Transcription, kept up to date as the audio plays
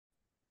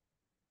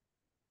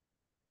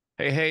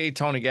Hey,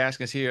 Tony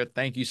Gaskins here.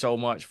 Thank you so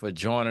much for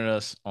joining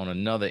us on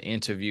another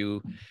interview.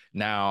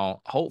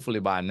 Now, hopefully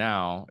by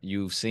now,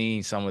 you've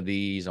seen some of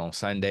these on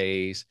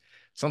Sundays.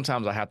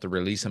 Sometimes I have to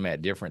release them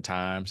at different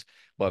times,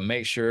 but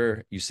make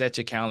sure you set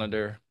your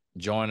calendar,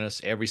 join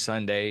us every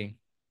Sunday.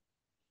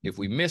 If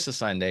we miss a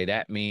Sunday,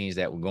 that means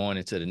that we're going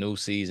into the new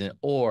season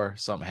or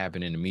something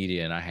happened in the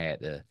media and I had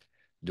to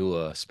do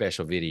a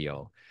special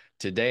video.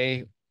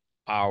 Today,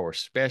 our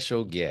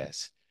special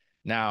guest.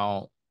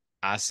 Now,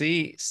 I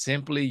see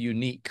Simply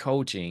Unique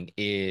Coaching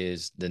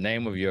is the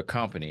name of your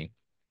company,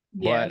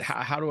 but Yes,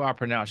 how do I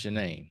pronounce your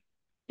name?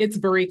 it's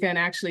Barika, and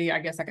actually, I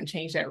guess I can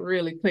change that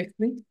really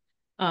quickly.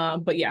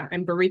 But yeah,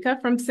 I'm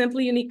Barika from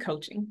Simply Unique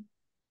Coaching.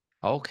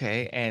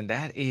 Okay, and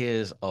that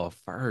is a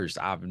first.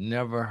 I've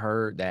never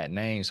heard that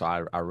name, so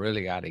I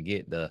really got to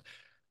get the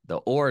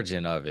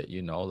origin of it,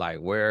 like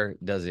where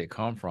does it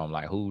come from?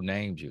 Like who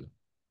named you?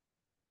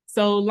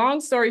 So,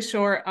 long story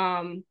short,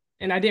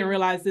 and I didn't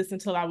realize this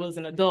until I was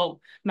an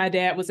adult. My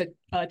dad was a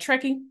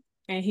Trekkie,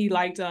 and he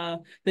liked the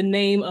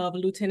name of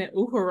Lieutenant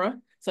Uhura.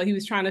 So he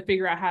was trying to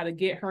figure out how to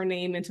get her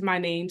name into my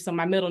name. So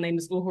my middle name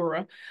is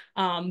Uhura,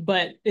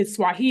 but it's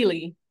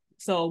Swahili.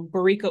 So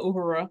Barika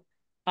Uhura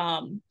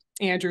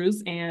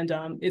Andrews, and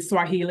it's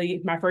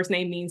Swahili. My first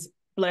name means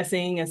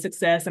blessing and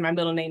success, and my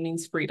middle name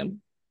means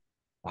freedom.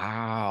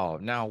 Wow.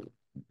 Now,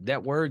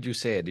 that word you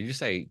said, did you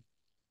say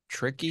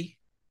tricky?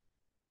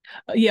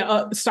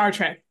 Yeah, Star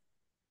Trek.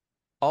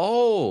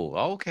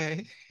 Oh,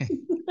 okay.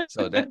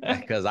 So that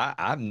because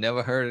I've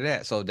never heard of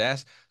that.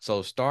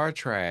 So Star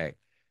Trek,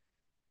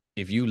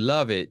 if you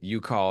love it,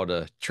 you call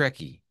a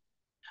Trekkie.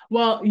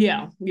 Well,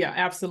 yeah,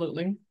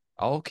 absolutely.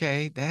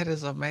 Okay, that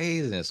is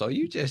amazing. So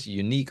you just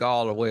unique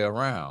all the way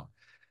around.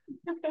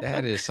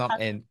 That is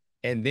something,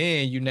 and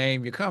then you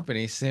name your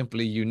company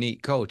Simply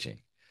Unique Coaching.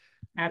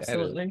 That is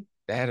Absolutely.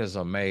 that is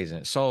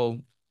amazing. So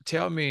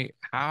tell me,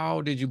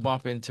 how did you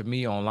bump into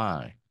me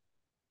online?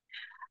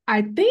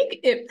 I think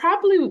it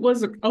probably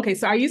was okay.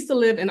 So I used to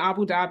live in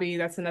Abu Dhabi.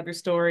 That's another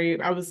story.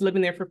 I was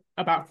living there for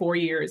about 4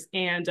 years,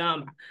 and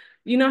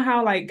you know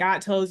how like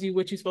God tells you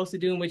what you're supposed to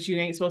do and what you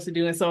ain't supposed to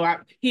do, and so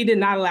He did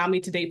not allow me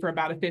to date for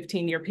about a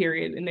 15-year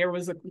period. And there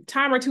was a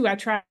time or two I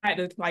tried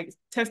to like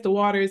test the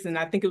waters, and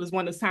I think it was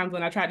one of those times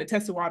when I tried to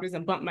test the waters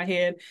and bumped my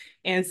head,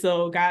 and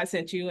so God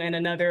sent you and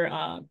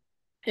another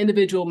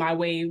individual my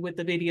way with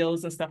the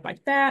videos and stuff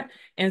like that.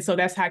 And so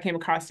that's how I came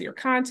across your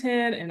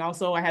content. And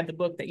also I had the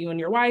book that you and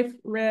your wife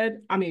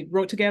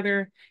wrote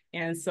together.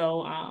 And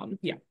so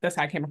yeah, that's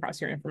how I came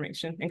across your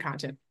information and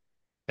content.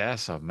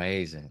 That's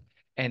amazing.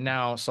 And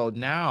now,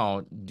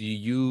 do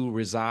you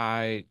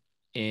reside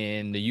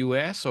in the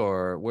US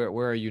or where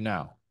are you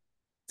now?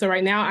 So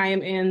right now I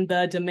am in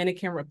the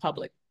Dominican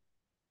Republic.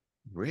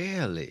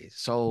 Really?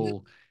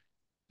 So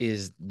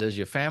does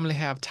your family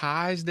have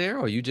ties there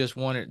or you just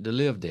wanted to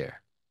live there?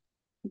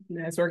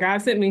 That's where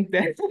God sent me.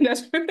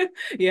 That's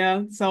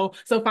yeah. So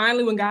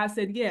finally when God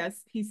said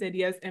yes, he said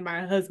yes. And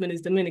my husband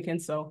is Dominican.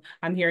 So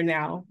I'm here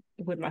now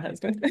with my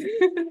husband.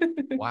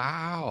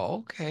 Wow,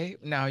 okay.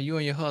 Now you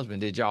and your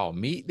husband, did y'all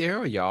meet there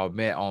or y'all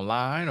met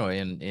online or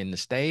in the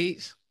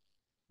States?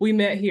 We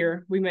met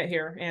here. We met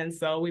here. And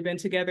so we've been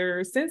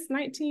together since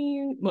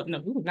 19, well,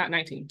 no, not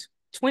 19,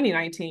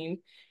 2019.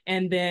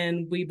 And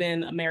then we've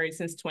been married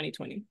since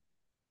 2020.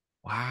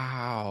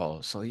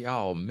 Wow. So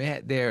y'all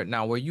met there.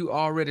 Now, were you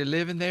already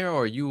living there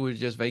or you were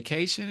just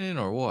vacationing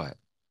or what?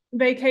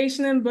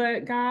 Vacationing,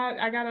 but God,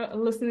 I got a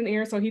listening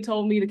ear. So he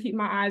told me to keep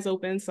my eyes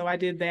open. So I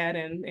did that.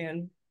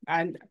 And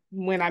I,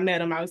 when I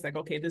met him, I was like,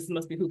 okay, this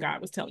must be who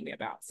God was telling me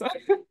about. So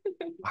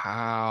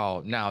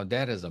Wow. Now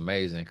that is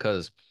amazing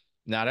because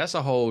now that's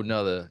a whole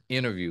nother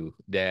interview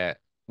that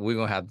we're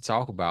gonna have to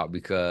talk about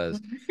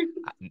because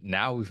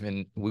now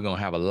we're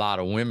gonna have a lot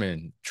of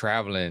women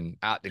traveling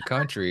out the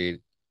country,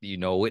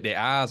 with their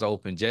eyes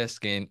open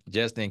just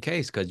in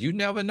case, because you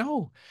never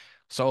know.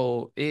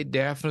 So it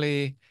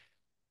definitely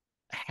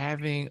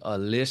having a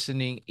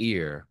listening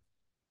ear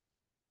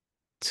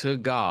to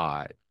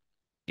God,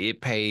 it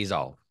pays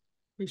off.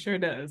 it sure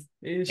does.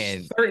 It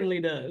And certainly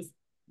does.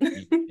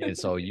 and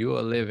so you're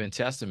a living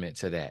testament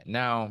to that.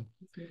 Now,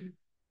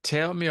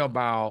 tell me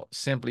about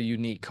Simply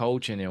Unique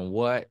Coaching and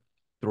what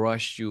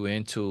thrust you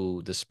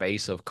into the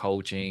space of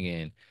coaching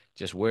and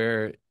just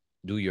where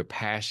do your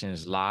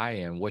passions lie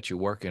and what you're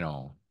working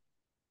on.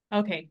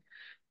 Okay.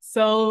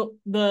 So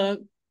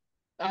the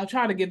I'll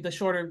try to give the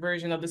shorter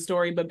version of the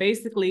story, but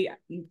basically,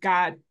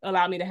 God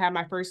allowed me to have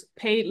my first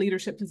paid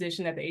leadership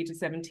position at the age of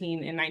 17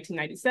 in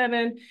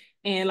 1997.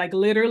 And like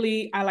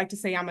literally, I like to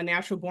say I'm a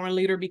natural born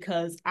leader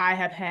because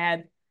I've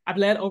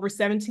led over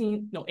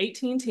 17, no,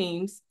 18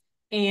 teams,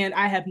 and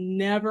I have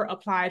never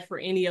applied for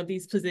any of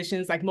these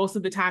positions. Like most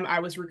of the time, I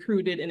was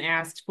recruited and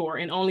asked for,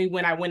 and only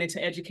when I went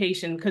into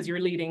education, because you're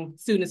leading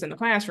students in the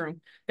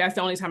classroom, that's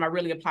the only time I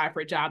really applied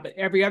for a job. But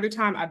every other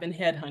time, I've been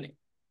headhunted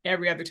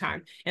every other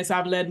time. And so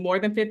I've led more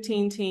than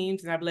 15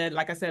 teams and I've led,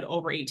 like I said,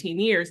 over 18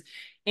 years.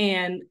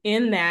 And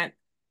in that,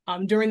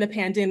 during the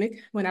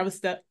pandemic when I was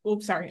stuck.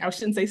 Oops, sorry, I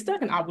shouldn't say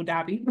stuck in Abu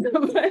Dhabi,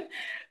 but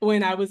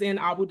when I was in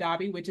Abu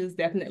Dhabi, which is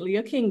definitely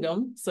a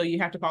kingdom, so you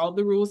have to follow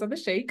the rules of the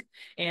sheikh.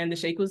 And the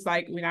sheikh was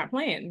like, "We're not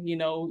playing. You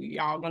know,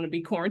 y'all going to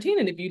be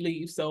quarantining if you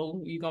leave,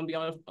 so you're going to be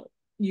on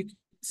you."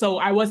 So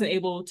I wasn't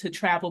able to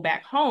travel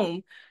back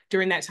home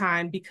during that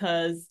time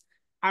because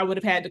I would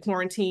have had to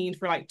quarantine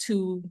for like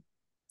two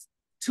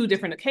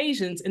different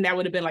occasions, and that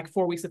would have been like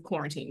 4 weeks of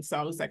quarantine. So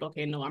I was like,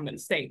 okay, no, I'm going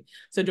to stay.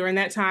 So during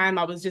that time,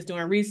 I was just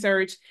doing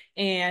research,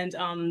 and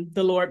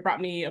the Lord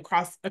brought me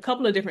across a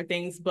couple of different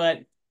things, but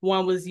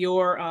one was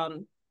your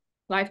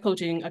life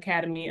coaching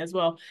academy as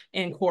well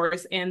and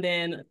course, and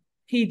then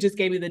he just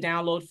gave me the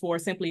download for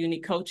Simply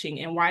Unique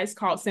Coaching. And why it's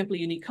called Simply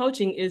Unique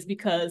Coaching is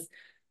because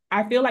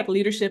I feel like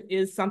leadership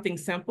is something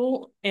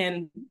simple,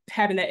 and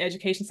having that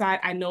education side,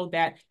 I know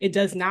that it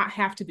does not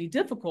have to be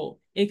difficult.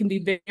 It can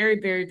be very,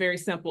 very, very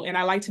simple. And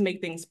I like to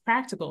make things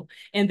practical.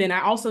 And then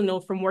I also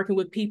know from working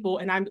with people,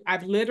 and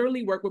I've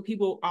literally worked with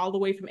people all the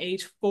way from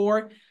age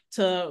 4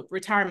 to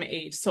retirement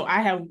age. So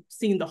I have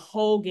seen the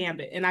whole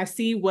gambit, and I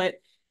see what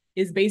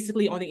is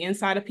basically on the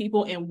inside of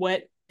people and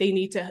what they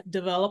need to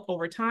develop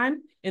over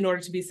time in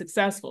order to be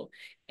successful.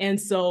 And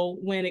so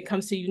when it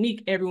comes to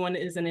unique, everyone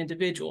is an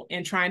individual,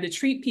 and trying to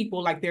treat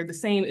people like they're the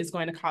same is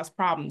going to cause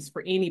problems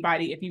for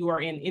anybody if you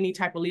are in any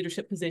type of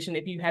leadership position,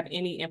 if you have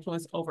any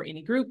influence over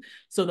any group.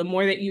 So the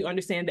more that you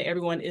understand that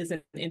everyone is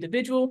an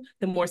individual,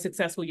 the more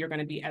successful you're going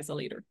to be as a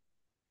leader.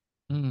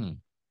 Mm.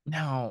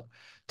 Now,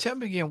 tell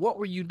me again, what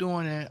were you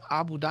doing in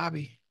Abu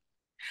Dhabi?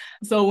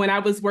 So when I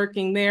was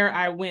working there,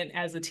 I went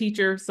as a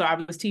teacher. So I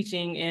was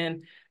teaching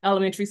in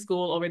elementary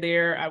school over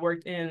there. I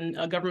worked in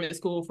a government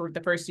school for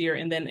the first year,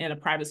 and then in a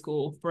private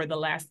school for the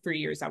last 3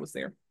 years I was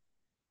there.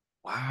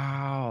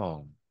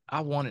 Wow. I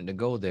wanted to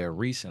go there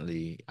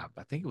recently.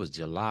 I think it was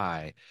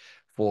July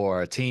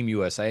for Team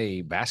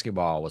USA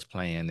basketball was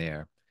playing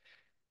there,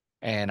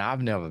 and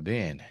I've never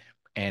been.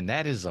 And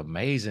that is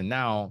amazing.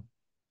 Now,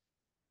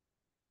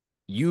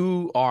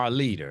 you are a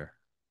leader,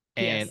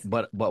 and Yes.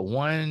 but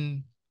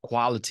one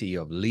quality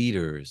of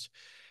leaders,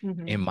 in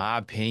Mm-hmm. my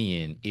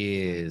opinion,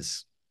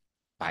 is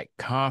like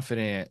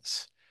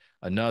confidence,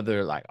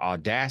 another like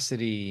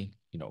audacity,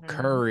 Mm-hmm.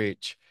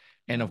 courage.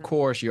 And of Mm-hmm.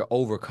 course, you're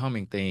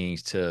overcoming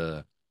things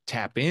to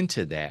tap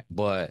into that.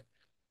 But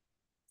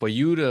for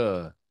you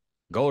to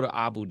go to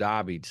Abu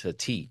Dhabi to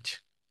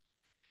teach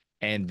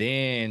and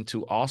then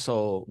to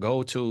also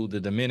go to the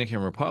Dominican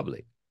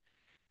Republic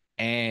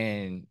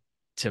and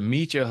to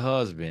meet your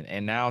husband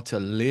and now to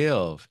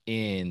live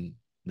in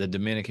the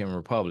Dominican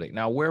Republic.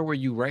 Now, where were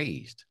you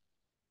raised?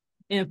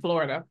 In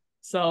Florida. Wow.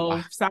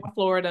 So South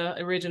Florida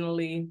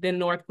originally, then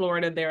North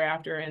Florida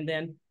thereafter, and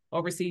then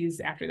overseas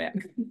after that.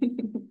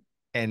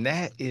 And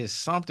that is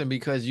something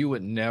because you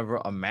would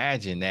never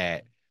imagine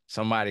that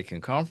somebody can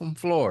come from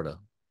Florida,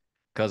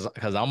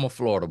 because I'm a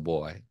Florida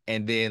boy,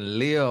 and then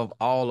live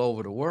all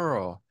over the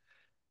world.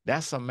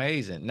 That's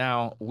amazing.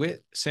 Now, with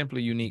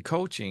Simply Unique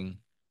Coaching,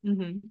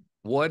 Mm-hmm.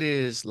 what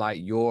is like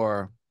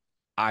your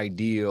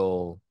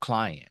ideal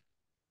client?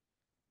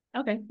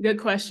 Okay, good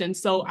question.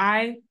 So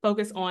I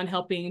focus on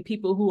helping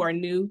people who are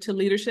new to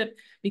leadership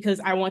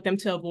because I want them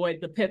to avoid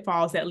the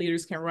pitfalls that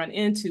leaders can run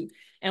into.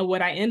 And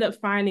what I end up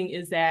finding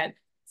is that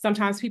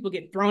sometimes people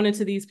get thrown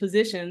into these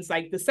positions,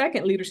 like the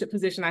second leadership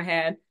position I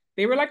had.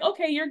 They were like,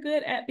 okay, you're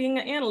good at being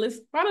an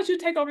analyst. Why don't you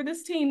take over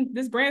this team,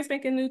 this brand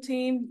spanking new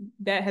team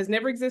that has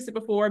never existed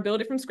before,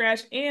 build it from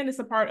scratch, and it's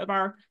a part of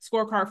our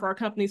scorecard for our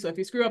company. So if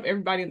you screw up,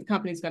 everybody in the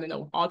company is going to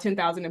know. All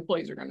 10,000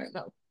 employees are going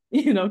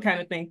to know,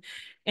 kind of thing.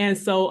 And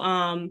so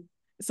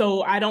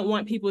I don't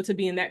want people to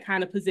be in that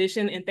kind of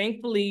position. And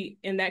thankfully,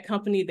 in that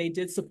company, they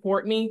did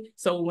support me.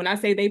 So when I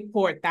say they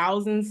poured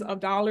thousands of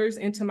dollars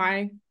into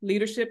my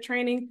leadership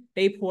training,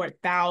 they poured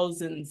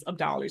thousands of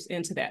dollars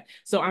into that.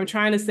 So I'm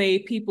trying to say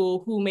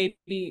people who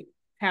maybe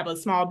have a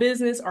small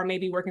business or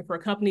maybe working for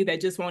a company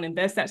that just won't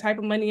invest that type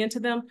of money into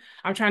them.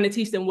 I'm trying to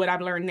teach them what I've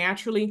learned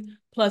naturally,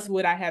 plus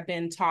what I have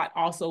been taught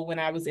also when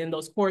I was in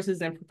those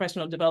courses and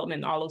professional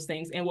development and all those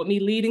things. And with me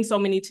leading so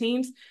many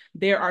teams,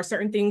 there are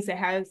certain things that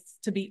has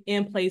to be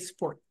in place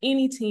for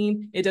any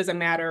team. It doesn't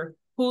matter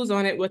who's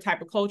on it, what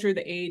type of culture,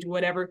 the age,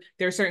 whatever.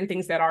 There are certain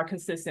things that are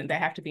consistent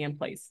that have to be in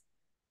place.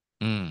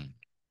 Mm.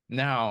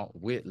 Now,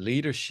 with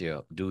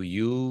leadership, do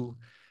you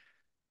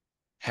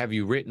have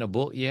you written a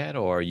book yet,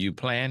 or are you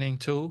planning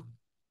to?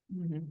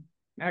 Mm-hmm.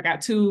 I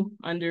got two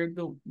under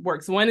the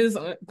works. One is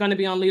going to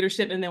be on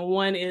leadership, and then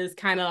one is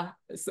kind of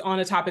on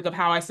the topic of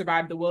how I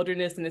survived the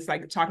wilderness, and it's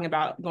like talking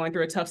about going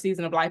through a tough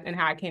season of life and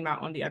how I came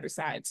out on the other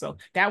side. So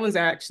that one's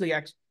actually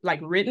like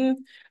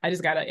written. I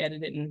just got to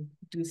edit it and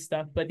do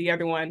stuff. But the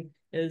other one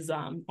is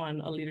on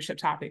a leadership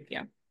topic.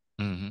 Yeah.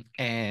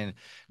 And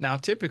now,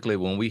 typically,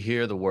 when we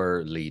hear the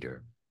word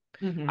leader,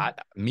 Mm-hmm.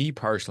 me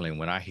personally,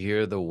 when I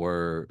hear the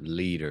word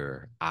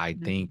leader, I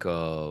Mm-hmm. think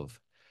of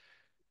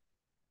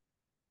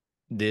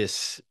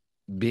this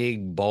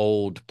big,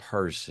 bold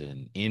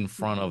person in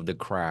front of the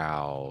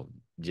crowd,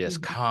 just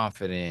Mm-hmm.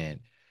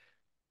 confident,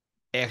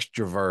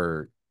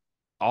 extrovert,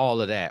 all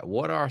of that.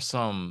 What are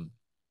some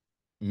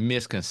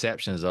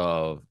misconceptions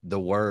of the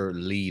word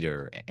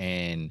leader,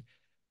 and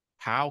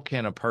how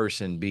can a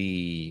person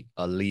be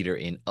a leader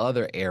in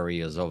other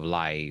areas of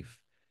life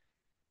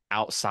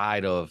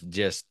outside of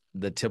just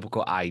the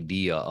typical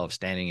idea of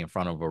standing in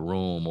front of a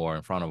room or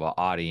in front of an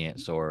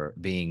audience or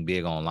being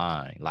big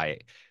online?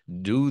 Like,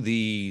 do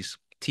these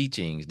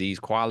teachings, these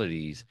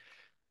qualities,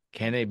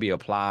 can they be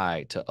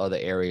applied to other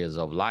areas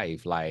of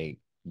life, like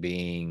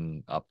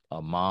being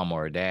a mom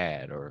or a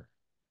dad or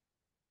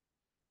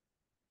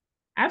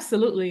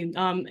Absolutely.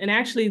 And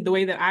actually, the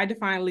way that I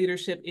define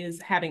leadership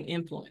is having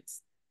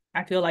influence.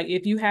 I feel like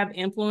if you have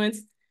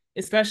influence,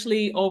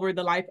 especially over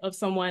the life of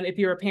someone, if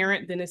you're a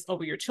parent, then it's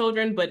over your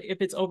children. But if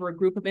it's over a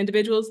group of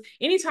individuals,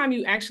 anytime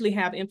you actually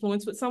have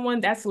influence with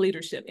someone, that's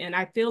leadership. And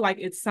I feel like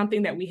it's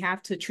something that we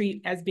have to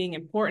treat as being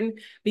important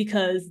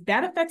because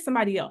that affects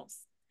somebody else.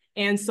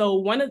 And so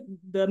one of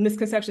the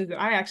misconceptions that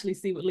I actually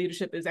see with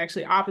leadership is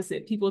actually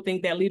opposite. People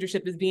think that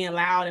leadership is being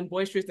loud and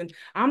boisterous and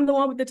I'm the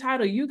one with the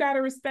title. You got to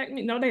respect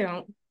me. No, they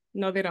don't.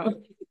 No, they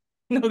don't.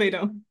 No, they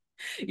don't.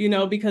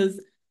 Because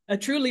a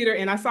true leader,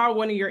 and I saw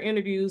one of your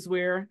interviews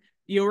where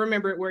you'll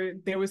remember it, where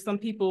there was some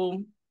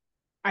people,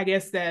 I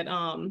guess, that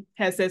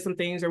had said some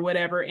things or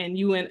whatever, and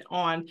you went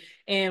on.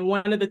 And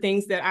one of the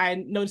things that I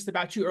noticed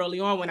about you early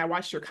on when I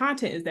watched your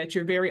content is that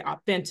you're very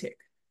authentic.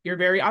 You're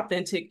very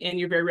authentic and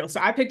you're very real. So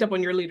I picked up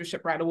on your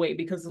leadership right away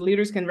because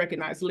leaders can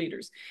recognize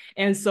leaders.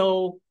 And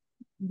so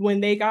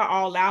when they got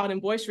all loud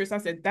and boisterous, I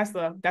said, that's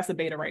a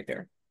beta right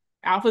there.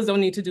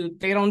 Alphas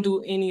they don't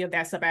do any of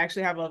that stuff. I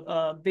actually have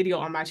a video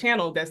on my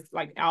channel that's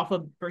like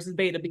alpha versus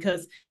beta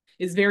because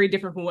it's very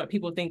different from what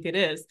people think it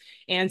is.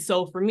 And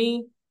so for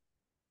me,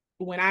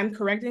 when I'm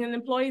correcting an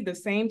employee, the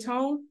same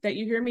tone that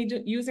you hear me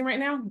using right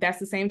now, that's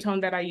the same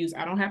tone that I use.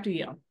 I don't have to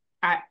yell.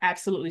 I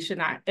absolutely should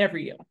not ever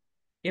yell.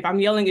 If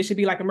I'm yelling, it should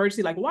be like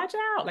emergency, like watch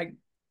out, like,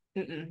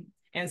 mm-mm.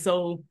 And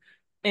so,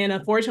 and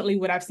unfortunately,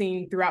 what I've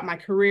seen throughout my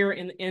career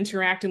in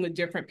interacting with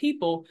different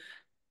people,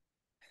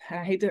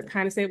 I hate to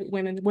kind of say it with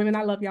women,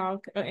 I love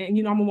y'all.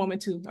 And I'm a woman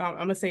too. I'm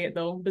gonna say it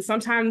though. But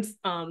sometimes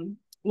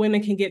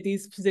women can get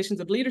these positions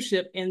of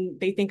leadership and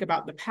they think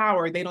about the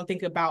power. They don't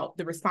think about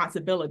the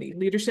responsibility.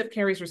 Leadership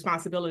carries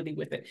responsibility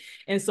with it.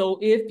 And so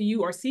if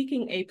you are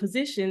seeking a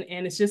position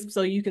and it's just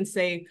so you can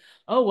say,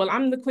 oh, well,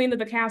 I'm the queen of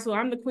the castle.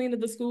 I'm the queen of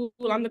the school.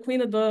 I'm the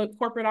queen of the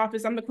corporate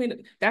office. I'm the queen of,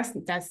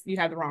 you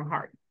have the wrong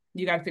heart.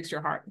 You got to fix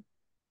your heart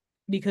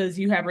because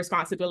you have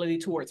responsibility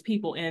towards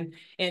people and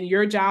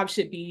your job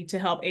should be to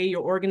help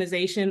your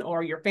organization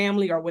or your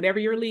family or whatever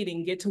you're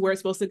leading get to where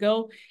it's supposed to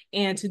go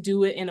and to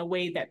do it in a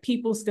way that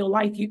people still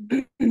like you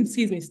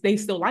excuse me, they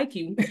still like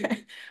you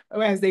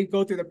as they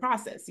go through the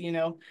process,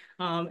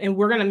 and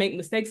we're going to make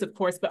mistakes, of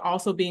course, but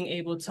also being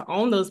able to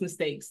own those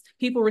mistakes.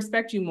 People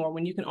respect you more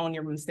when you can own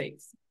your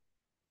mistakes.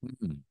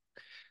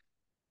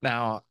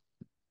 now,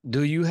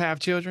 do you have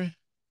children?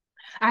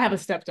 I have a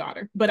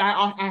stepdaughter, but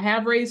I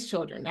have raised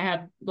children. I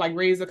have like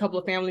raised a couple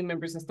of family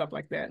members and stuff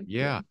like that.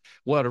 Yeah. Yeah.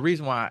 Well, the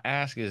reason why I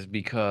ask is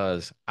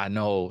because I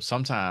know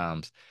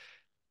sometimes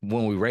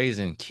when we're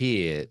raising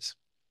kids,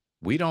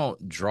 we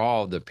don't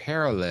draw the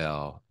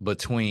parallel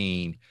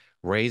between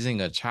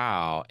raising a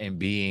child and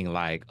being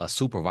like a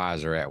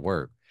supervisor at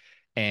work.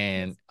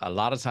 And Yes. a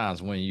lot of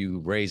times when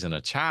you raising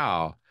a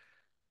child,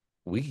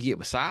 we can get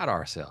beside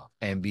ourselves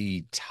and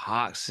be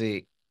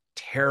toxic,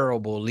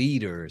 terrible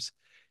leaders.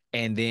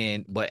 And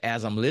then, but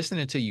as I'm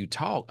listening to you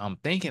talk, I'm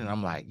thinking, and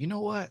I'm like, you know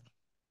what?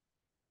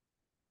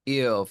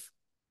 If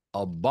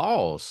a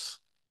boss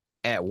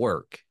at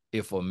work,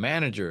 if a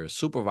manager,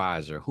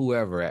 supervisor,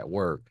 whoever at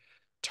work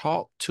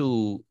talk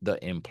to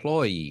the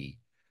employee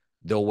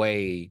the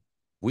way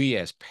we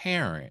as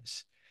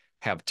parents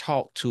have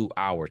talked to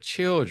our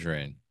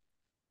children,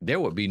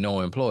 there would be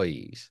no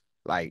employees.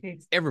 Like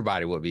Yes.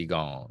 everybody would be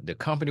gone. The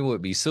company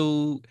would be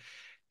sued.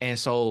 And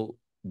so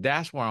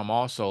that's where I'm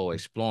also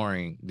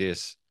exploring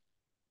this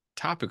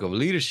topic of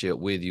leadership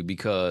with you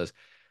because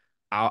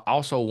I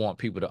also want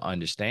people to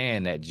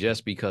understand that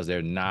just because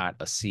they're not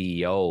a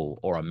CEO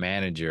or a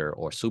manager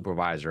or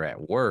supervisor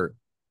at work,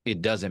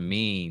 it doesn't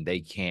mean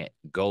they can't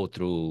go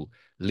through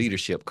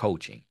leadership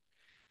coaching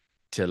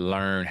to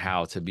learn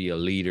how to be a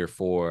leader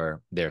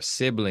for their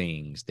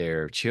siblings,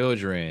 their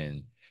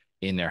children,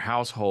 in their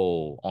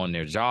household, on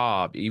their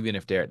job, even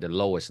if they're at the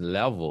lowest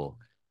level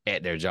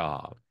at their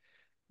job.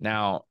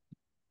 Now,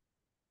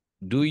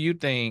 do you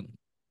think,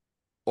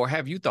 or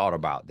have you thought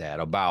about that,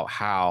 about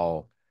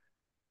how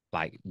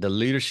like the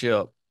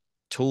leadership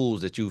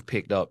tools that you've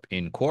picked up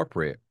in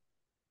corporate,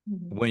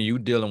 Mhm. when you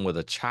dealing with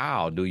a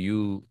child, do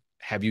you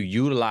have you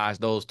utilized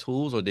those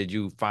tools or did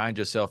you find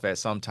yourself at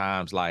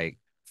sometimes like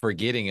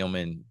forgetting them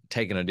and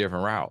taking a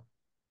different route?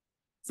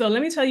 So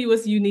let me tell you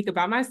what's unique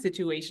about my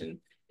situation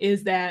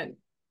is that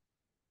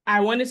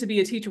I wanted to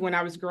be a teacher when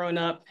I was growing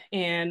up.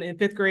 And in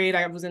fifth grade,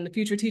 I was in the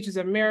Future Teachers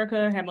of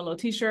America, had my little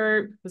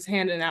t-shirt, was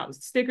handing out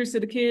stickers to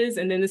the kids.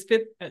 And then this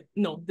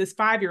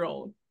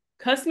 5-year-old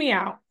cussed me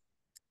out.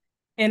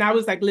 And I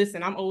was like,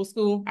 listen, I'm old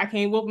school. I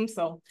can't whoop them.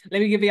 So let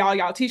me give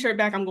y'all t-shirt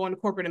back. I'm going to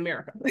corporate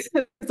America.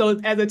 So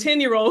as a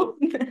 10-year-old,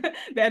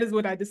 That is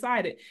what I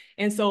decided.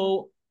 And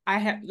so I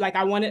had like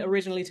I wanted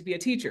originally to be a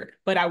teacher,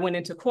 but I went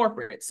into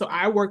corporate. So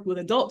I worked with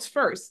adults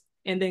first.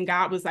 And then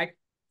God was like,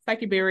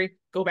 thank you, Barry,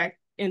 go back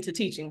into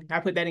teaching. I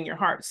put that in your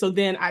heart. So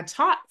then I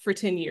taught for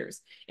 10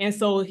 years. And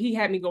so he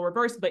had me go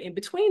reverse. But in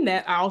between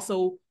that, I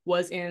also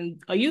was in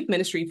a youth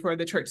ministry for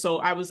the church. So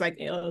I was like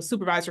a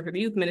supervisor for the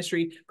youth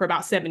ministry for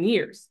about 7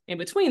 years in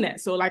between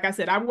that. So like I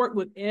said, I've worked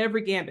with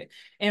every gambit.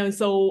 And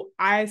so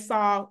I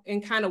saw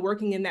and kind of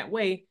working in that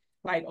way,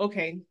 like,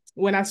 okay,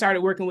 when I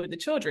started working with the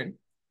children,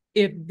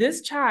 if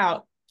this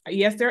child,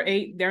 yes, they're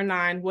 8, they're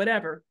 9,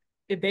 whatever,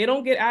 if they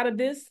don't get out of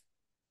this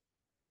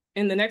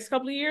in the next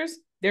couple of years,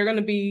 they're going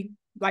to be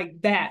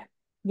like that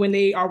when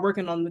they are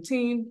working on the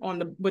team, on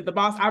the with the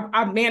boss.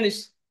 I've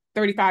managed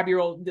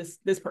 35-year-old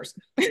this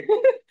person.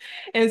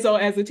 And so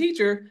as a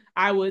teacher,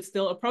 I would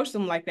still approach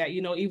them like that.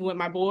 Even with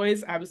my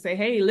boys, I would say,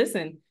 hey,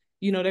 listen,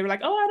 they were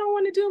like, oh, I don't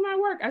want to do my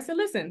work. I said,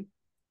 listen,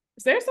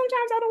 there's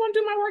sometimes I don't want to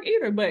do my work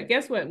either, but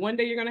guess what? One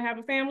day you're going to have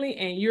a family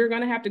and you're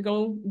going to have to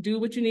go do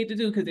what you need to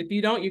do. Because if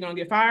you don't, you're going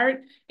to get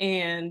fired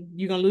and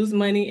you're going to lose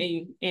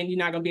money and you're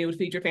not going to be able to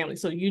feed your family.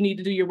 So you need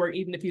to do your work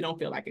even if you don't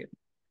feel like it.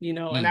 And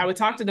I Mm. would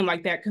talk to them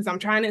like that because I'm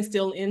trying to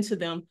instill into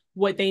them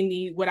what they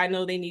need, what I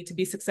know they need to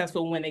be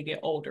successful when they get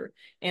older.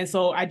 And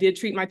so I did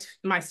treat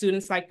my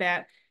students like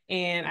that,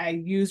 and I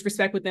used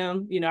respect with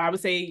them. I would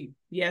say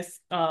yes.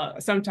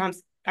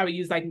 Sometimes I would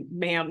use like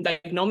ma'am,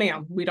 like no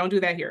ma'am, we don't do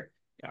that here,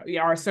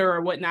 or sir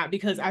or whatnot,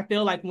 because I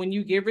feel like when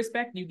you give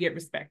respect, you get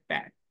respect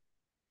back.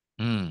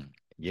 Mm.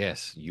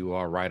 Yes, you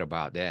are right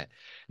about that.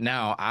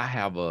 Now, I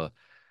have a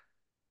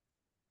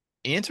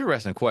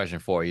interesting question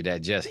for you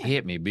that just Yeah.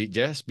 hit me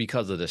just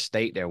because of the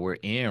state that we're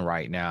in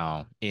right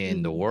now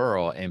in the Mm-hmm.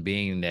 world, and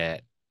being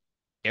that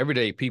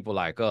everyday people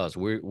like us,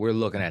 we're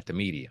looking at the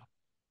media.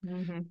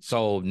 Mm-hmm.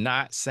 So,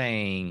 not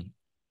saying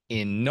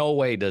in no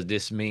way does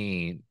this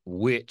mean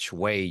which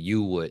way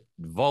you would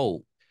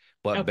vote,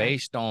 but Okay.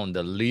 based on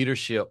the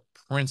leadership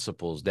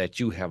principles that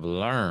you have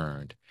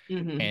learned,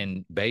 Mm-hmm.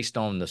 and based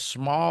on the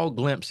small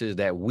glimpses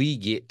that we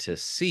get to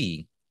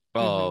see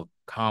Mm-hmm. of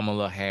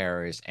Kamala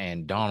Harris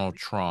and Donald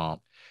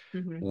Trump,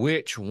 Mm-hmm.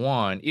 which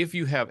one, if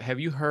you have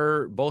you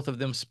heard both of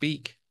them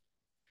speak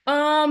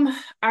Um, at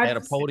I've a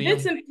bits podium?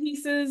 and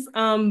pieces.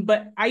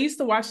 But I used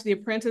to watch The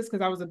Apprentice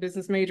because I was a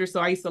business major, so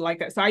I used to like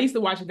that. So I used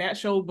to watch that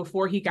show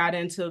before he got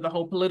into the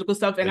whole political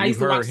stuff, So and I you've used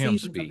to watch heard him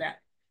seasons of speak. that.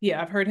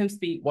 Yeah, I've heard him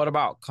speak. What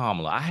about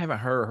Kamala? I haven't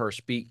heard her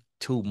speak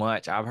too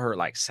much. I've heard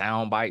like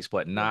sound bites,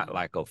 but not Yeah,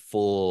 like a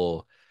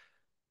full,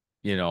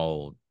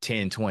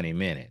 10, 20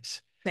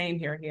 minutes. same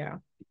here. Yeah,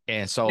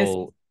 And it's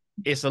so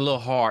it's a little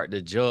hard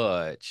to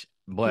judge.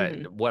 mm-hmm,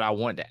 But what I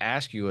want to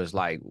ask you is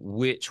like,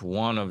 which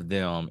one of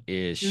them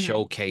is mm-hmm,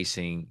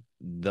 showcasing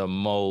the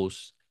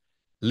most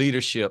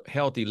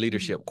healthy mm-hmm.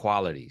 leadership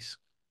qualities?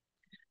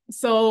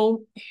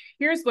 So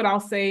here's what I'll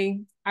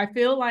say. I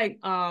feel like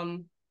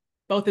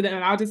both of them,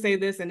 and I'll just say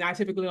this, and I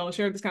typically don't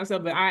share this kind of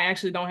stuff, but I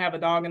actually don't have a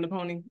dog in the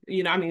pony.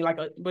 I mean like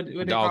what A do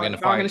they dog call in it?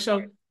 the A dog in the fight.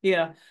 show.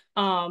 Yeah.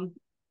 Um,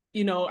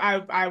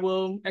 I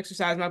will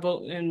exercise my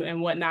vote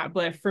and whatnot,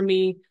 but for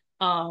me,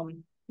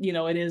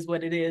 it is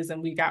what it is,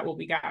 and we got what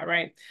we got,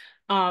 right?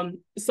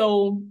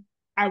 So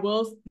I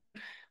will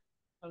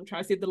I'm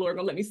trying to see if the Lord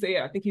gonna let me say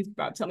it. I think he's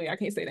about to tell me I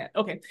can't say that.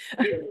 Okay.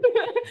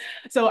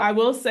 So I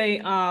will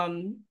say,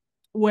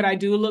 what I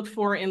do look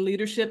for in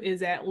leadership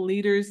is that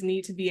leaders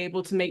need to be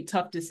able to make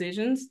tough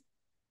decisions.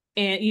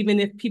 And even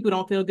if people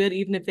don't feel good,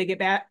 even if they get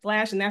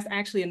backlash, and that's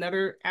actually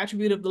another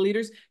attribute of the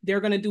leaders,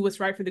 they're going to do what's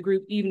right for the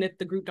group, even if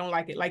the group don't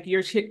like it. Like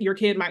your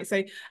kid might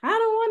say, "I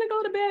don't want to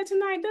go to bed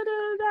tonight," da,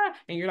 da, da.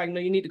 And you're like, "No,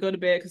 you need to go to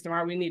bed because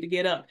tomorrow we need to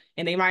get up."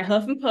 And they might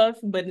huff and puff,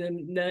 but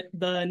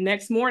the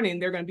next morning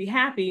they're going to be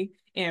happy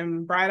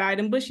and bright-eyed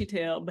and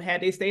bushy-tailed. But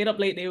had they stayed up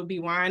late, they would be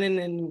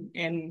whining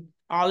and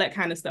all that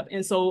kind of stuff.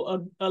 And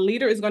so a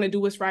leader is going to do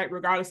what's right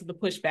regardless of the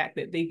pushback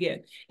that they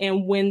get.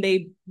 And when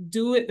they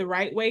do it the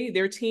right way,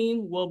 their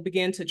team will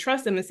begin to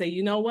trust them and say,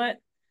 you know what?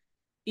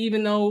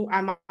 Even though I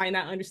might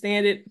not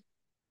understand it,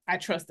 I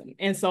trust them.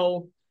 And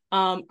so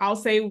I'll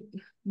say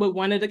with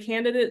one of the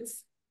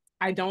candidates,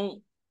 I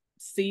don't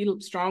see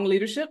strong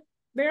leadership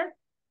there.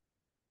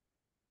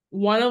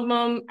 One of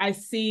them, I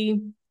see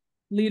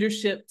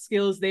leadership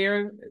skills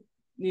there,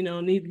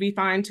 need to be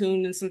fine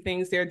tuned and some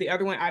things there. The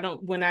other one, I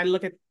don't, when I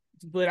look at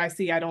what I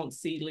see, I don't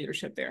see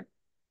leadership there.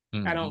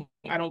 Mhm.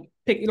 I don't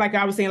pick, like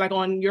I was saying, like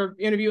on your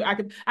interview, I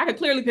could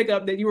clearly pick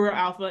up that you were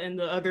alpha and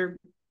the other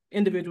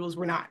individuals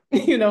were not,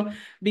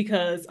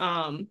 because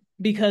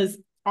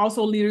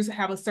also leaders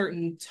have a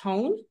certain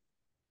tone.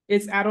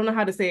 I don't know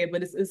how to say it,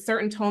 but it's a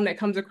certain tone that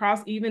comes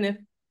across, even if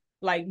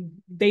like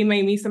they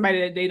may meet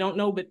somebody that they don't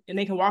know, but and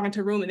they can walk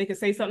into a room and they can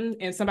say something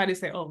and somebody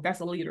say, oh,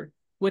 that's a leader,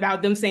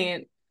 without them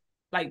saying,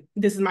 like,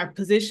 this is my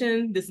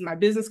position, this is my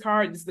business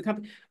card, this is the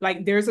company.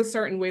 Like, there's a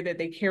certain way that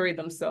they carry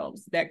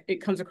themselves that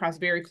it comes across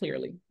very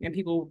clearly, and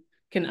people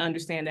can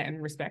understand that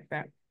and respect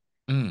that.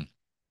 Mm.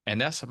 And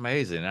that's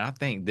amazing. And I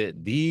think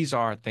that these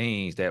are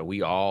things that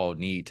we all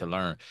need to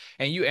learn.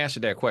 And you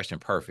answered that question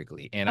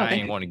perfectly. And Oh, I thank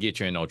ain't you. want to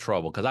get you in no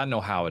trouble because I know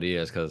how it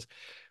is. Because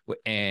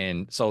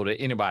And so to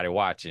anybody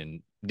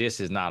watching, this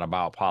is not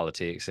about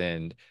politics,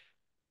 and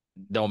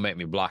don't make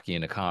me block you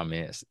in the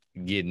comments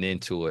getting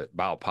into it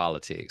about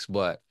politics.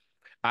 But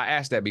I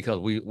ask that because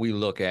we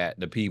look at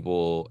the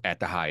people at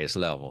the highest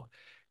level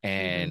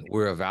and Mhm.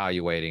 we're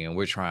evaluating and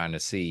we're trying to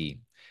see.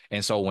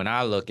 And so when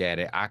I look at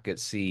it, I could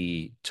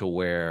see to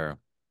where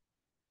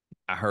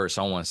I heard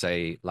someone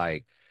say,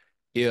 like,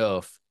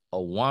 if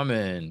a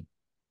woman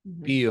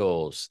Mhm.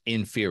 feels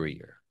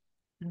inferior,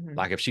 Mhm.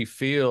 like if she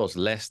feels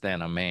less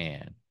than a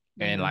man,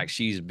 and like Mhm.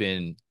 she's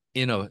been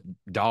in a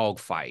dog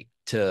fight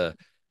to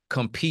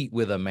compete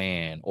with a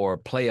man or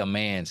play a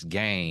man's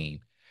game,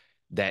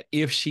 that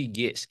if she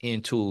gets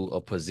into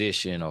a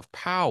position of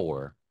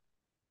power,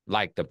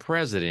 like the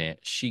president,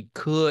 she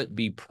could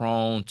be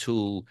prone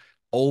to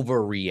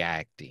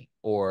overreacting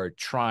or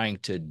trying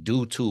to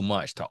do too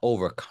much to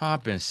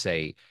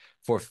overcompensate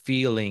for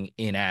feeling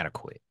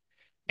inadequate.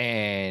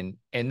 And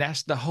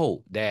that's the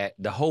hope. That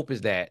the hope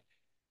is that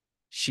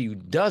she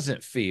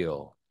doesn't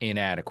feel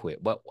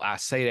inadequate. But I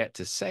say that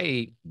to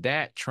say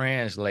that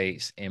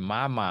translates in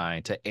my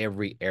mind to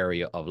every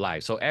area of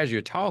life. So as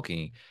you're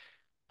talking,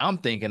 I'm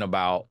thinking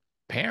about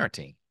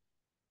parenting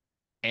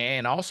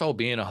and also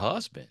being a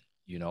husband.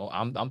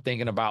 I'm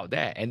thinking about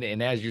that.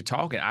 And as you're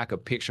talking, I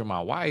could picture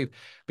my wife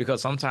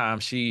because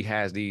sometimes she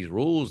has these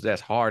rules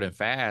that's hard and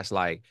fast,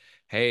 like,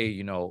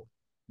 hey,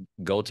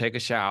 go take a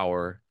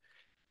shower,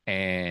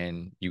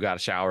 and you got to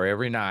shower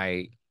every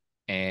night.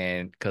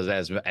 And because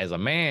as a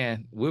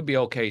man, we'll be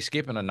okay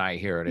skipping a night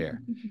here or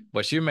there,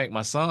 but she make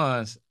my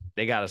sons,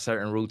 they got a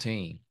certain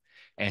routine,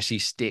 and she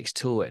sticks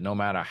to it no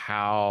matter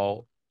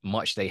how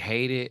much they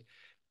hate it.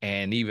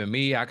 And even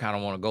me, I kind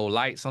of want to go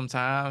light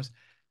sometimes,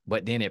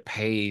 but then it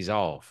pays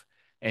off.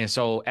 And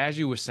so as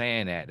you were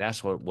saying that,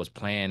 that's what was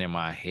playing in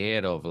my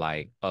head of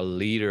like a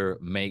leader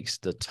makes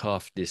the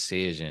tough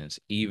decisions,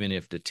 even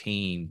if the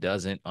team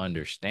doesn't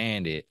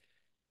understand it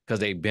because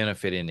they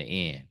benefit in the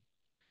end.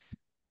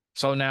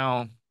 So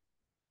now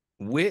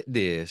with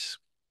this,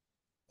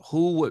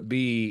 who would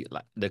be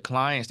like the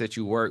clients that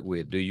you work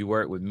with? Do you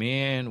work with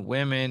men,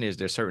 women? Is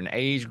there certain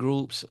age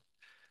groups?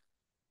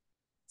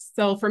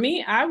 So for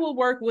me, I will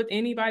work with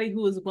anybody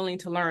who is willing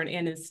to learn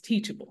and is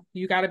teachable.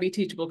 You got to be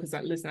teachable because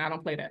listen, I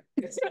don't play that.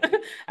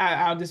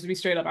 I'll just be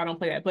straight up. I don't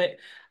play that. But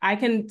I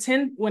can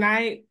tend when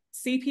I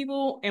see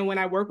people and when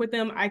I work with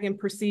them, I can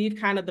perceive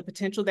kind of the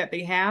potential that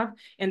they have.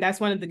 And that's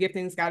one of the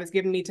giftings God has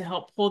given me to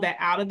help pull that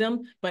out of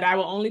them. But I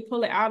will only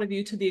pull it out of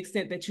you to the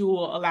extent that you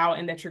will allow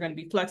and that you're going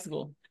to be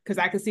flexible. Because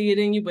I can see it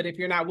in you, but if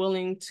you're not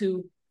willing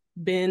to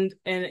bend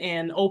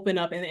and open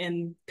up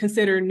and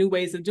consider new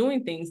ways of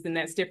doing things, then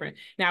that's different.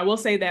 Now, I will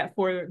say that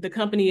for the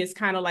company, it's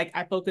kind of like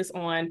I focus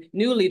on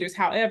new leaders.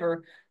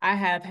 However, I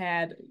have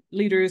had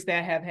leaders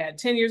that have had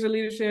 10 years of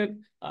leadership,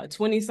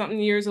 20 something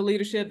years of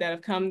leadership that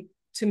have come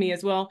to me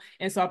as well.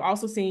 And so I've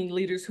also seen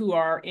leaders who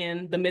are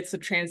in the midst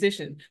of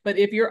transition. But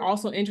if you're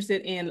also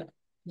interested in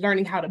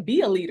learning how to be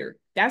a leader,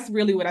 that's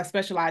really what I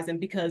specialize in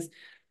because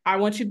I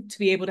want you to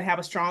be able to have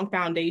a strong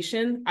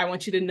foundation. I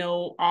want you to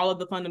know all of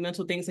the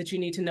fundamental things that you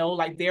need to know.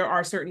 Like there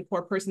are certain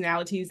core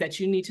personalities that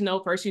you need to know.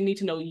 First, you need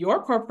to know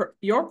your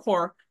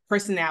core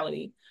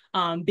personality,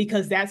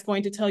 because that's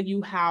going to tell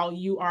you how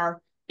you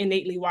are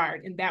innately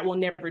wired, and that will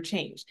never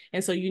change.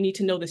 And so you need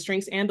to know the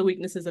strengths and the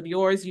weaknesses of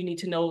yours. You need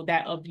to know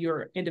that of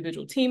your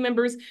individual team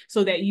members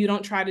so that you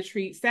don't try to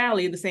treat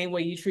Sally the same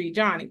way you treat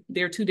Johnny.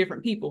 They're two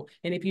different people.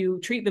 And if you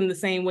treat them the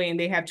same way and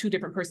they have two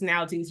different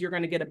personalities, you're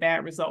going to get a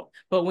bad result.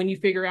 But when you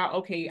figure out,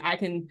 okay, I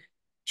can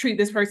treat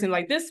this person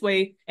like this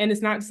way, and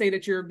it's not to say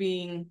that you're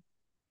being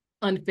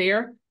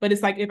unfair, but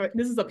it's like if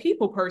this is a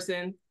people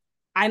person,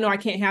 I know I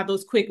can't have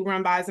those quick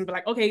run bys and be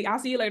like, okay, I'll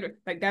see you later.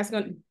 Like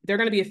they're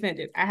gonna be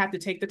offended. I have to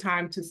take the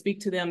time to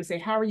speak to them and say,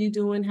 how are you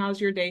doing? How's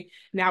your day?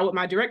 Now with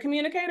my direct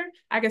communicator,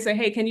 I can say,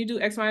 hey, can you do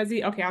X, Y, and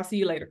Z? Okay, I'll see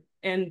you later.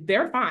 And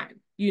they're fine,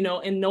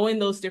 and knowing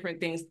those different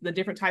things, the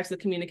different types of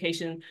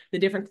communication, the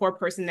different core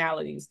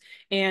personalities.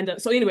 And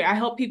so anyway, I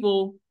help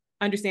people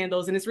understand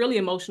those. And it's really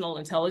emotional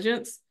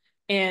intelligence.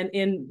 And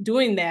in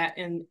doing that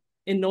and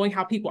in knowing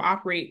how people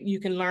operate,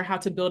 you can learn how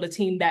to build a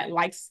team that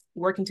likes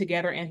working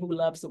together and who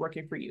loves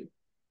working for you.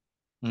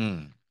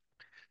 Hmm.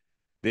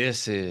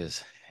 This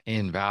is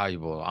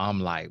invaluable. I'm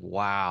like,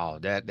 wow,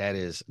 that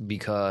is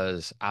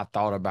because I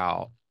thought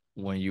about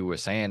when you were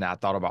saying that, I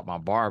thought about my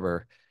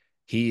barber.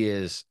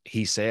 He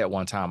said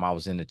one time I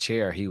was in the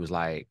chair, he was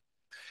like,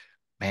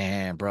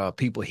 man, bro,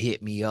 people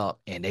hit me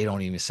up and they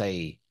don't even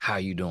say how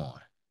you doing.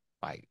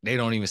 Like they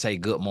don't even say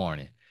good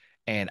morning.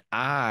 And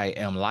I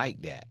am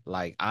like that.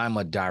 Like I'm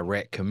a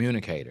direct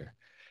communicator.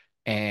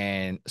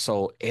 And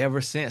so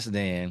ever since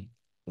then,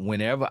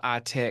 whenever I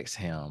text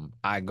him,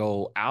 I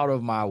go out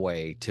of my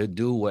way to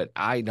do what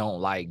I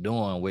don't like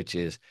doing, which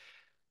is,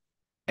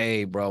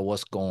 hey, bro,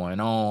 what's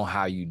going on?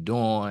 How you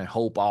doing?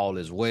 Hope all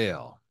is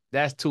well.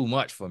 That's too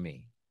much for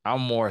me.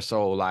 I'm more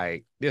so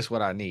like, this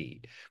what I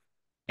need.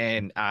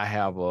 And I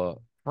have a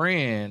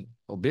friend,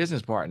 a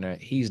business partner,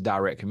 he's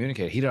direct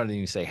communicator. He doesn't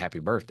even say happy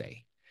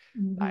birthday.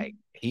 Mm-hmm. Like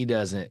he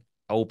doesn't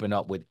open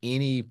up with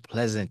any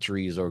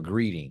pleasantries or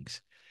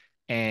greetings.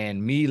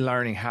 and me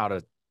learning how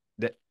to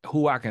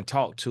who I can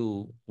talk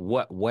to,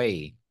 what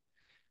way,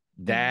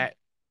 Mhm. that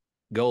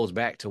goes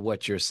back to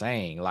what you're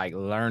saying, like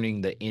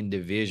learning the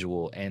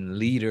individual, and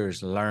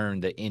leaders learn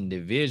the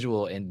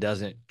individual and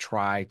doesn't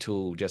try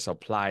to just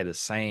apply the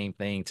same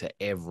thing to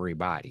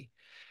everybody.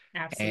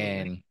 Absolutely.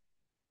 And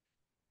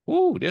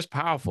ooh, this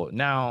powerful.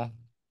 Now,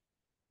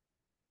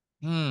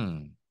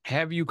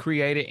 have you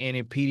created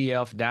any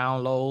PDF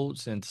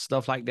downloads and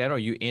stuff like that? Are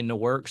you in the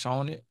works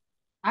on it?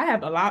 I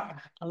have a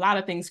lot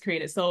of things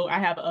created. So I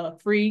have a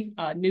free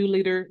new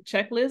leader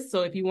checklist.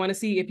 So if you want to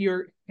see if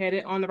you're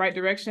headed on the right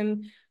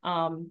direction,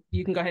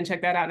 you can go ahead and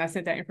check that out. And I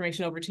sent that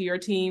information over to your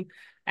team.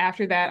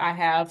 After that, I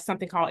have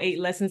something called 8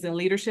 Lessons in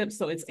Leadership.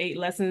 So it's 8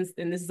 lessons,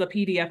 and this is a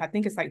PDF. I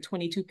think it's like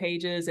 22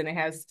 pages, and it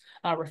has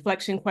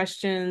reflection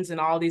questions and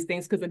all these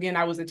things. Because again,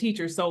 I was a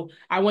teacher, so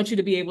I want you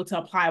to be able to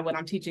apply what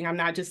I'm teaching. I'm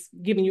not just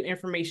giving you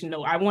information.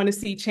 No, I want to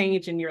see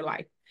change in your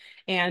life.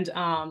 And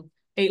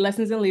 8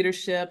 Lessons in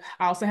Leadership.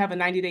 I also have a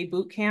 90-day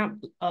boot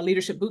camp, a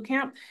leadership boot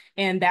camp,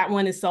 and that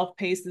one is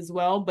self-paced as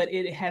well, but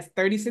it has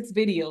 36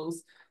 videos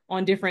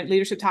on different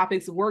leadership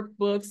topics,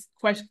 workbooks,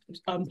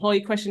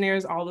 employee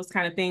questionnaires, all those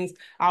kind of things.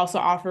 I also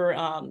offer,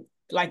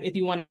 like if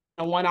you want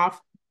a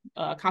one-off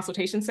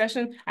consultation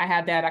session, I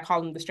have that. I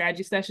call them the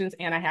strategy sessions,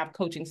 and I have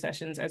coaching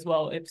sessions as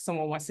well if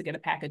someone wants to get a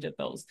package of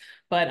those.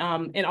 But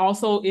and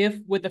also if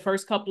with the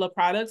first couple of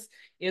products,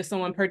 if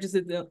someone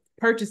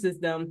purchases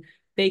them,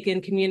 they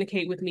can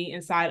communicate with me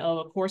inside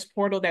of a course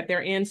portal that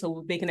they're in,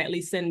 so they can at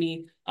least send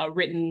me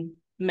written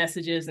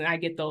messages, and I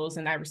get those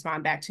and I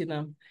respond back to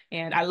them.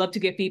 And I love to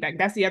get feedback.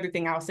 That's the other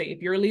thing I'll say.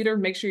 If you're a leader,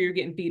 make sure you're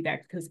getting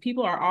feedback, because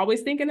people are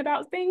always thinking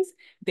about things.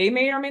 They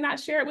may or may not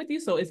share it with you,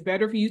 so it's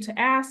better for you to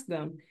ask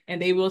them, and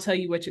they will tell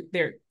you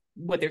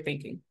what they're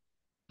thinking.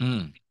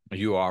 Mm,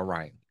 you are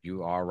right.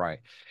 You are right.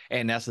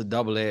 And that's a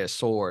double-edged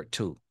sword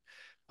too.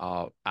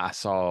 I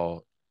saw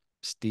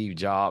Steve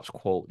Jobs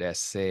quote that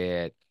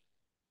said,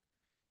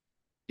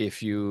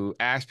 if you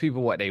ask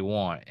people what they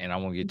want, and I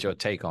want to get your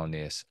take on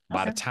this,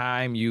 by the Okay.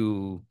 time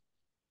you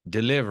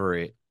deliver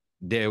it,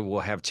 they will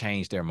have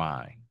changed their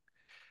mind.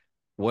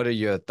 What are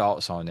your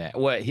thoughts on that?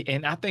 Well,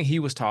 and I think he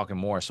was talking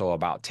more so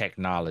about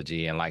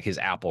technology and like his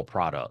Apple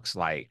products.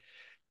 Like,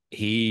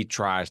 he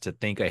tries to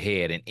think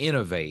ahead and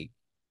innovate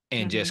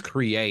and Mm-hmm. just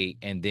create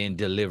and then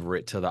deliver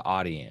it to the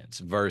audience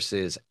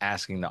versus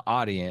asking the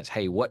audience,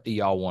 hey, what do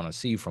y'all want to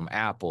see from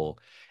Apple?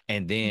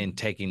 And then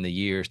taking the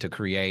years to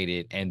create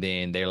it. And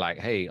then they're like,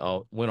 hey,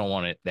 oh, we don't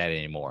want that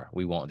anymore.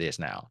 We want this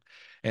now.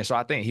 And so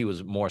I think he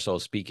was more so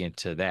speaking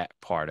to that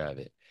part of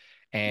it.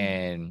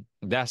 And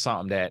that's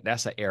something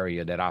that's an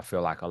area that I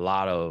feel like a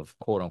lot of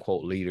quote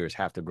unquote leaders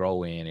have to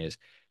grow in, is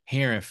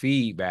hearing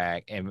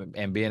feedback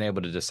and being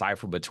able to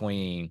decipher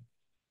between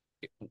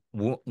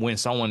when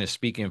someone is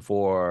speaking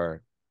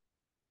for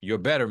your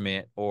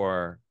betterment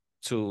or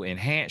to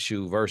enhance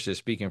you versus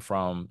speaking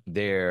from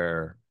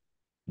their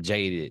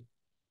jaded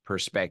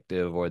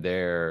perspective or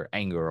their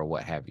anger or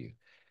what have you.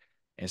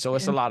 And so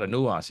it's a And lot of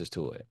nuances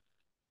to it.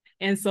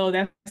 And so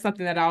that's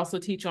something that I also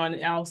teach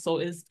on also,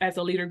 is as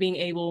a leader being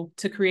able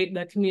to create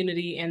the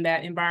community and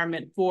that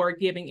environment for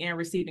giving and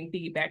receiving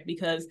feedback.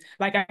 Because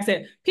like I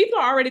said, people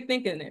are already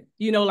thinking it.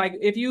 Like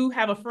if you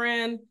have a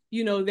friend,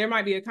 there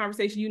might be a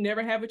conversation you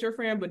never have with your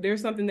friend, but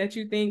there's something that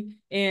you think.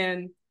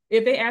 And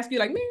if they ask you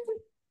like, man,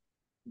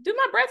 do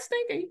my breath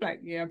stink? And you're like,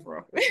 yeah,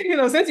 bro.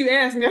 Since you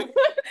asked me,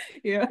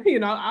 yeah,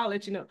 I'll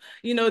let you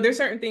know. There's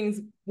certain things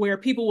where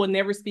people will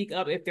never speak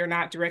up if they're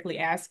not directly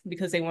asked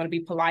because they want to be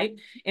polite.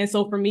 And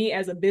so for me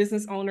as a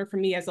business owner, for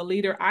me as a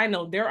leader, I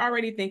know they're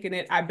already thinking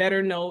it. I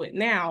better know it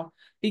now,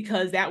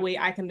 because that way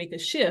I can make a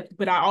shift.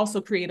 But I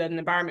also create an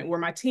environment where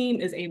my team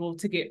is able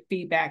to get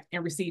feedback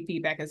and receive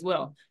feedback as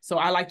well. So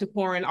I like to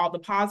pour in all the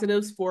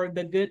positives for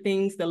the good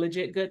things, the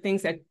legit good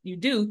things that you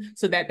do,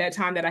 so that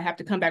time that I have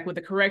to come back with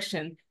a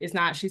correction, it's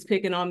not she's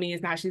picking on me,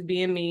 it's not she's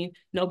being mean.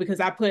 No, because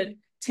I put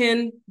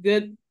 10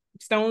 good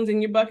stones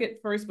in your bucket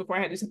first before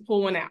I had to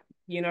pull one out.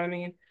 You know what I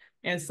mean?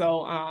 And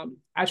so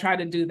I try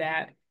to do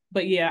that.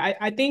 But yeah,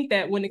 I think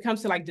that when it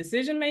comes to like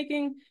decision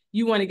making,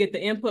 you want to get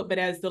the input, but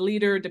as the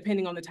leader,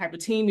 depending on the type of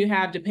team you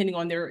have, depending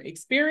on their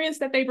experience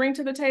that they bring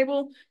to the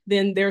table,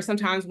 then there are some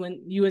times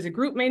when you as a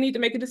group may need to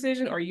make a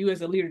decision, or you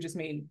as a leader just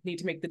may need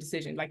to make the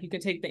decision. Like you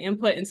can take the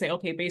input and say,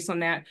 okay, based on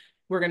that,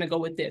 we're going to go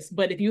with this.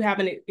 But if you have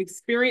an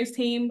experienced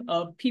team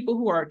of people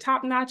who are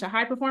top notch, a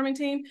high performing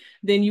team,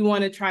 then you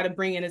want to try to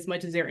bring in as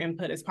much as their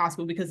input as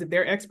possible, because if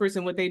they're experts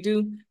in what they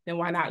do, then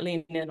why not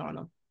lean in on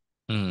them?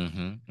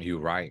 You're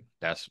right.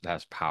 That's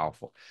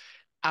powerful.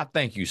 I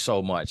thank you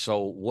so much.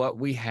 So what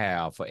we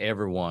have for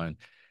everyone,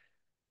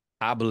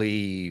 I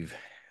believe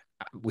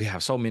we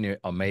have so many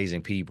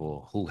amazing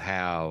people who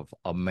have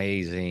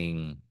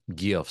amazing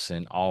gifts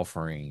and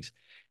offerings,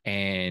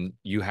 and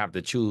you have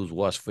to choose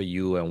what's for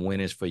you and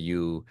when it's for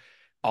you.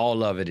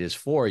 All of it is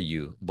for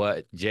you,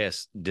 but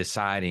just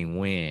deciding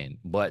when.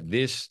 But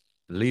this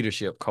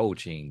leadership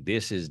coaching,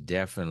 this is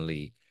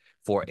definitely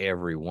for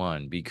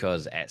everyone,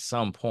 because at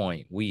some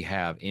point we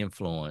have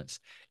influence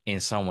in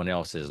someone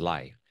else's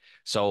life.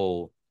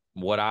 So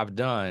what I've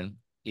done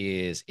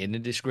is in the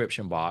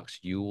description box.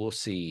 You will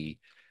see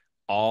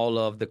all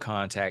of the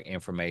contact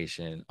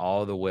information,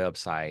 all the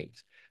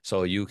websites,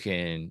 so you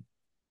can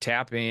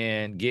tap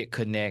in, get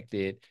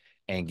connected,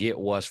 and get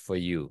what's for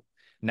you.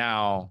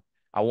 Now,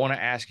 I want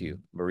to ask you,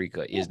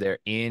 Barika, is there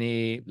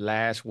any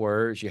last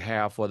words you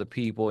have for the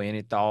people?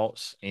 Any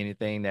thoughts?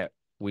 Anything that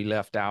we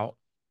left out?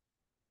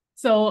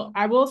 So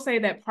I will say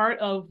that part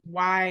of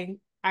why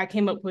I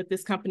came up with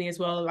this company as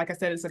well, like I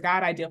said, it's a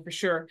God idea for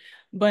sure.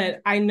 But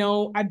I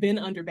know I've been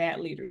under bad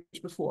leaders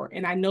before,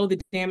 and I know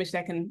the damage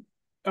that can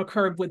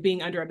occur with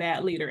being under a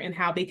bad leader and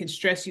how they can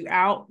stress you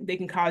out. They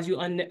can cause you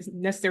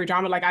unnecessary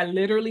drama. Like I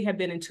literally have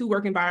been in two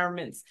work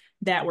environments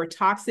that were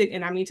toxic.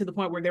 And I mean, to the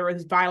point where there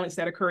was violence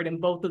that occurred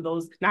in both of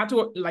those, not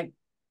to like,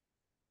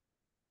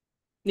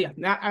 yeah,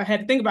 not, I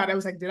had to think about it. I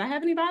was like, did I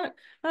have any violence?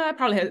 I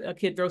probably had a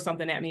kid throw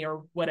something at me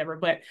or whatever.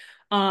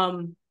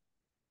 Um,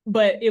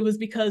 but it was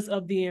because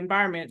of the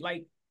environment.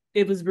 Like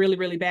it was really,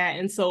 really bad.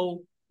 And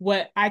so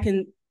what I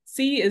can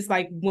see is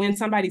like when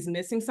somebody's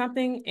missing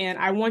something, and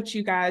I want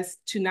you guys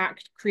to not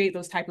create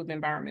those type of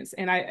environments.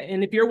 And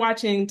if you're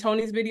watching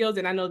Tony's videos,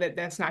 and I know that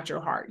that's not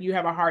your heart, you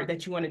have a heart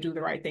that you want to do the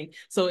right thing.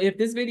 So if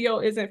this video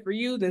isn't for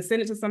you, then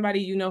send it to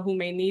somebody you know who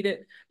may need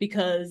it,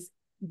 because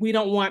we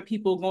don't want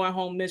people going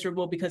home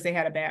miserable because they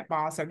had a bad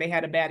boss or they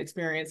had a bad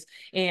experience.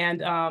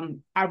 And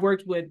I've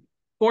worked with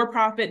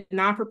for-profit,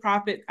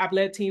 non-for-profit. I've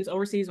led teams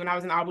overseas. When I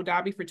was in Abu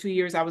Dhabi for 2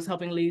 years, I was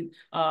helping lead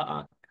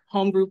a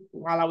home group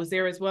while I was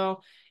there as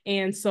well.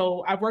 And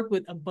so I've worked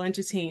with a bunch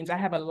of teams. I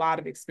have a lot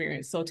of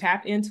experience. So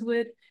tap into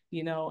it.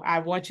 You know, I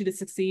want you to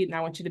succeed and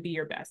I want you to be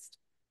your best.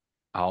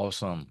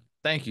 Awesome.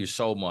 Thank you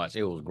so much.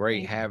 It was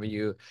great Thank you. having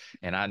you.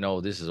 And I know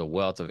this is a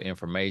wealth of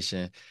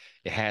information.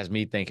 It has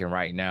me thinking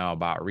right now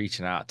about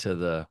reaching out to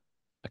the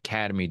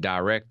academy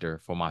director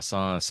for my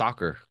son's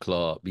soccer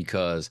club,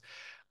 because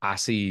I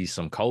see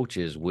some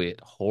coaches with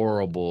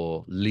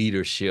horrible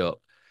leadership,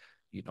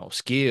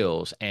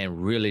 skills,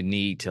 and really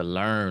need to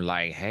learn,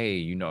 like, hey,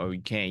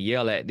 you can't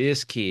yell at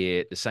this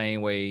kid the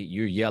same way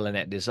you're yelling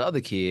at this other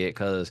kid,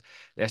 because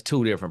that's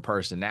two different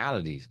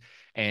personalities.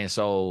 And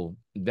so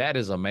that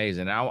is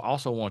amazing. I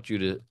also want you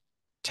to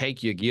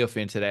take your gift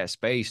into that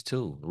space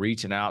too,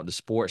 reaching out to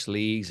sports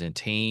leagues and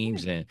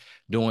teams and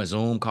doing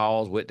Zoom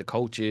calls with the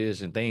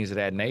coaches and things of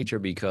that nature,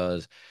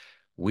 because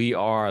we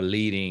are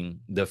leading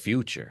the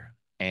future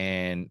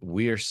and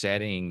we're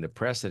setting the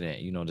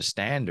precedent, the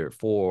standard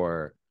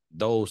for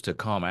those to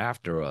come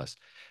after us.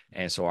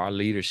 And so our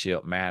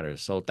leadership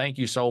matters. So thank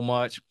you so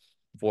much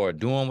for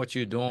doing what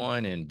you're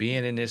doing and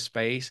being in this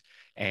space.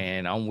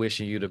 And I'm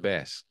wishing you the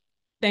best.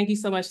 Thank you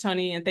so much,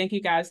 Tony. And thank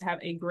you guys. Have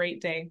a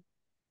great day.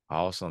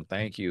 Awesome.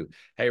 Thank you.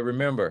 Hey,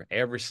 remember,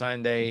 every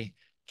Sunday,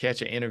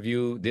 catch an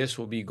interview. This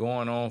will be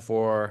going on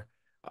for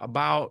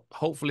about,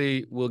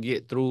 hopefully, we'll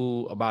get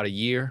through about a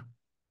year.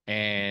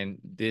 And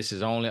this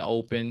is only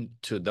open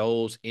to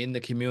those in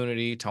the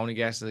community, Tony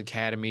Gass's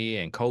Academy,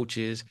 and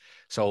coaches.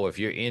 So if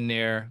you're in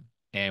there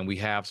and we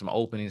have some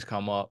openings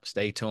come up,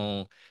 stay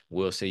tuned.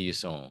 We'll see you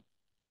soon.